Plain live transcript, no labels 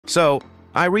So,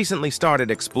 I recently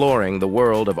started exploring the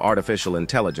world of artificial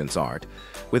intelligence art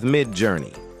with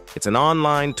Midjourney. It's an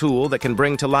online tool that can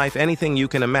bring to life anything you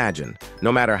can imagine,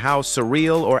 no matter how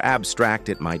surreal or abstract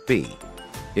it might be.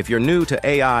 If you're new to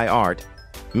AI art,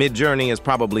 Midjourney is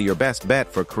probably your best bet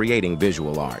for creating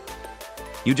visual art.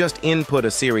 You just input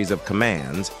a series of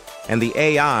commands, and the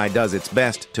AI does its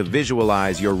best to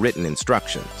visualize your written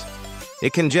instructions.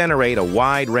 It can generate a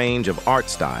wide range of art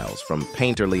styles, from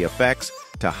painterly effects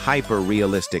to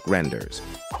hyper-realistic renders.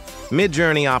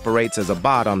 Midjourney operates as a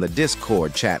bot on the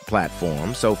Discord chat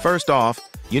platform, so first off,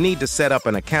 you need to set up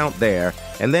an account there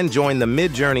and then join the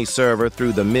Midjourney server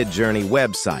through the Midjourney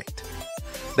website.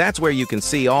 That's where you can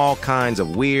see all kinds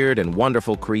of weird and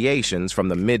wonderful creations from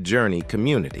the Midjourney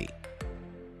community.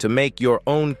 To make your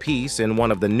own piece in one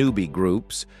of the newbie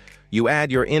groups, you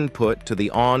add your input to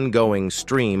the ongoing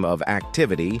stream of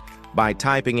activity by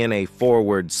typing in a /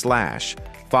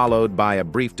 followed by a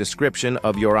brief description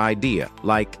of your idea,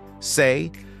 like, say,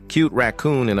 cute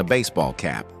raccoon in a baseball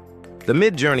cap. The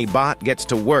Midjourney bot gets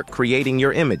to work creating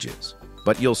your images,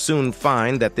 but you'll soon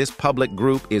find that this public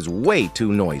group is way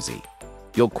too noisy.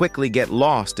 You'll quickly get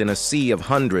lost in a sea of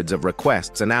hundreds of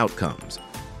requests and outcomes.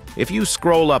 If you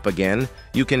scroll up again,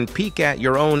 you can peek at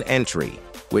your own entry,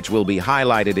 which will be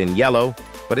highlighted in yellow,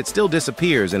 but it still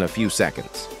disappears in a few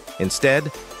seconds.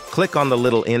 Instead, click on the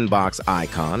little inbox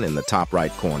icon in the top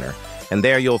right corner, and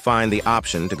there you'll find the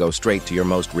option to go straight to your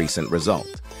most recent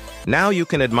result. Now you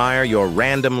can admire your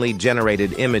randomly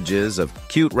generated images of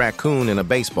cute raccoon in a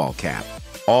baseball cap,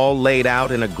 all laid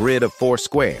out in a grid of 4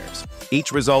 squares.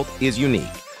 Each result is unique,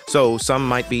 so some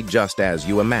might be just as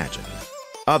you imagined.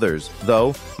 Others,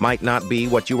 though, might not be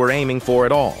what you were aiming for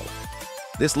at all.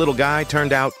 This little guy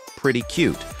turned out pretty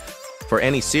cute. For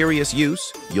any serious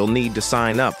use, you'll need to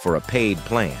sign up for a paid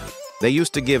plan. They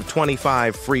used to give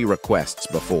 25 free requests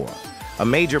before. A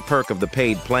major perk of the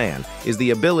paid plan is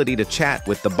the ability to chat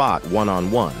with the bot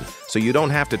one-on-one, so you don't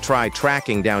have to try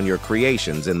tracking down your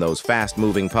creations in those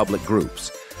fast-moving public groups.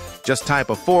 Just type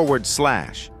a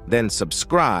 /, then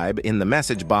subscribe in the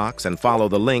message box and follow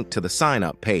the link to the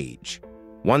sign-up page.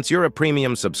 Once you're a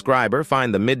premium subscriber,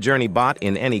 find the Midjourney bot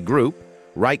in any group,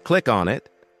 right-click on it,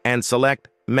 and select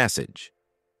Message.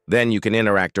 Then you can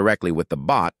interact directly with the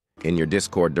bot in your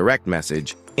Discord direct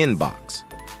message inbox.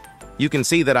 You can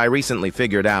see that I recently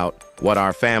figured out what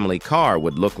our family car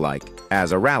would look like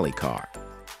as a rally car.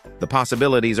 The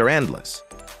possibilities are endless.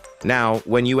 Now,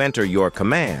 when you enter your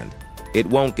command, it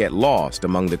won't get lost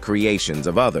among the creations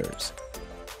of others.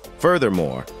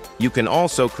 Furthermore, you can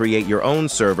also create your own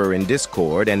server in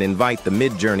Discord and invite the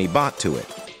Midjourney bot to it.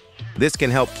 This can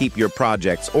help keep your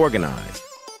projects organized.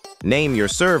 Name your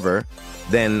server,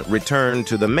 then return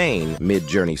to the main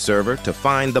Midjourney server to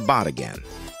find the bot again.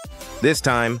 This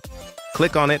time,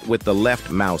 click on it with the left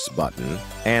mouse button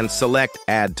and select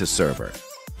Add to Server.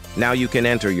 Now you can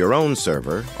enter your own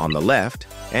server on the left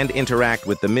and interact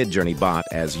with the Midjourney bot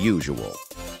as usual.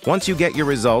 Once you get your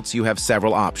results, you have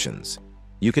several options.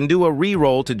 You can do a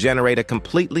re-roll to generate a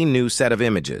completely new set of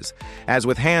images. As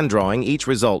with hand drawing, each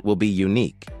result will be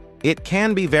unique. It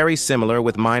can be very similar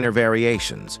with minor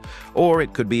variations, or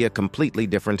it could be a completely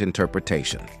different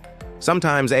interpretation.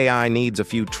 Sometimes AI needs a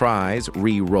few tries,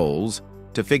 re-rolls,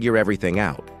 to figure everything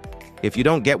out. If you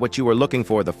don't get what you were looking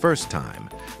for the first time,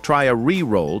 try a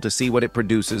re-roll to see what it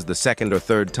produces the second or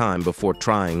third time before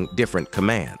trying different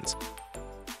commands.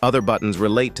 Other buttons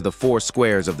relate to the 4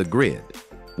 squares of the grid: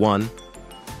 1,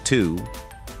 2,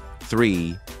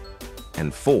 3,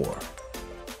 and 4.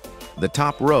 The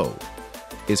top row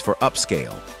is for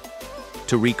upscale,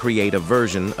 to recreate a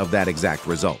version of that exact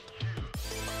result,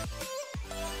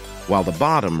 while the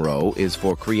bottom row is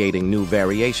for creating new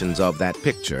variations of that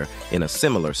picture in a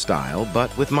similar style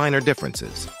but with minor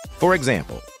differences. For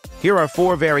example, here are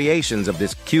 4 variations of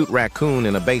this cute raccoon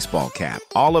in a baseball cap.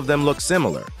 All of them look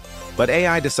similar, but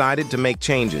AI decided to make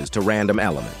changes to random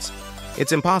elements.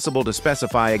 It's impossible to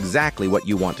specify exactly what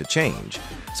you want to change,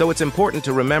 so it's important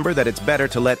to remember that it's better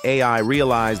to let AI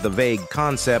realize the vague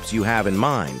concepts you have in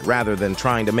mind rather than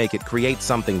trying to make it create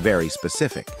something very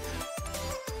specific.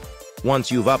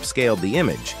 Once you've upscaled the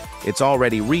image, it's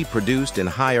already reproduced in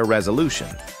higher resolution.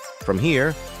 From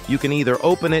here, you can either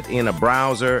open it in a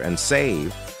browser and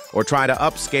save, or try to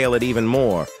upscale it even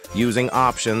more using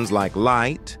options like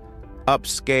Light,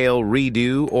 Upscale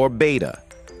Redo, or Beta.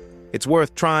 It's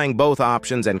worth trying both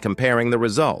options and comparing the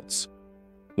results.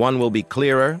 One will be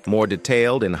clearer, more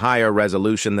detailed, and higher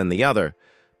resolution than the other,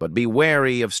 but be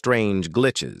wary of strange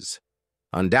glitches.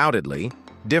 Undoubtedly,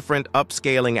 different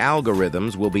upscaling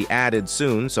algorithms will be added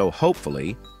soon, so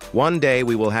hopefully, one day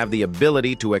we will have the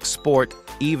ability to export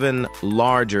even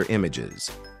larger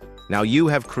images. Now you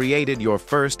have created your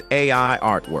first AI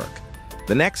artwork.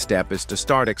 The next step is to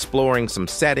start exploring some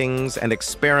settings and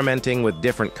experimenting with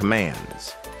different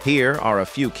commands. Here are a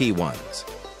few key ones.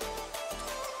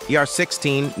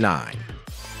 ER16:9.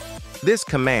 This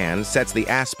command sets the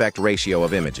aspect ratio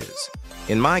of images.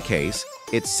 In my case,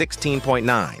 it's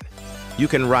 16.9. You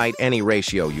can write any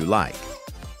ratio you like.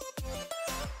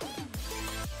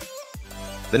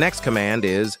 The next command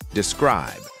is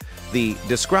describe. The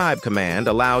describe command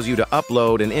allows you to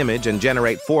upload an image and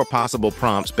generate 4 possible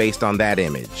prompts based on that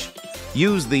image.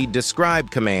 Use the describe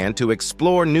command to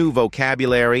explore new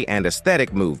vocabulary and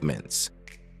aesthetic movements.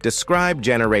 Describe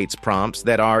generates prompts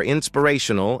that are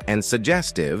inspirational and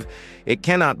suggestive. It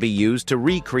cannot be used to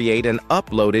recreate an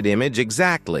uploaded image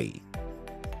exactly.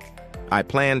 I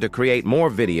plan to create more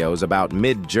videos about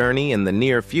Midjourney in the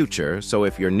near future, so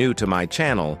if you're new to my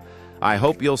channel, I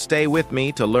hope you'll stay with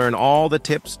me to learn all the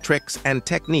tips, tricks, and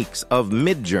techniques of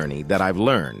Midjourney that I've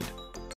learned.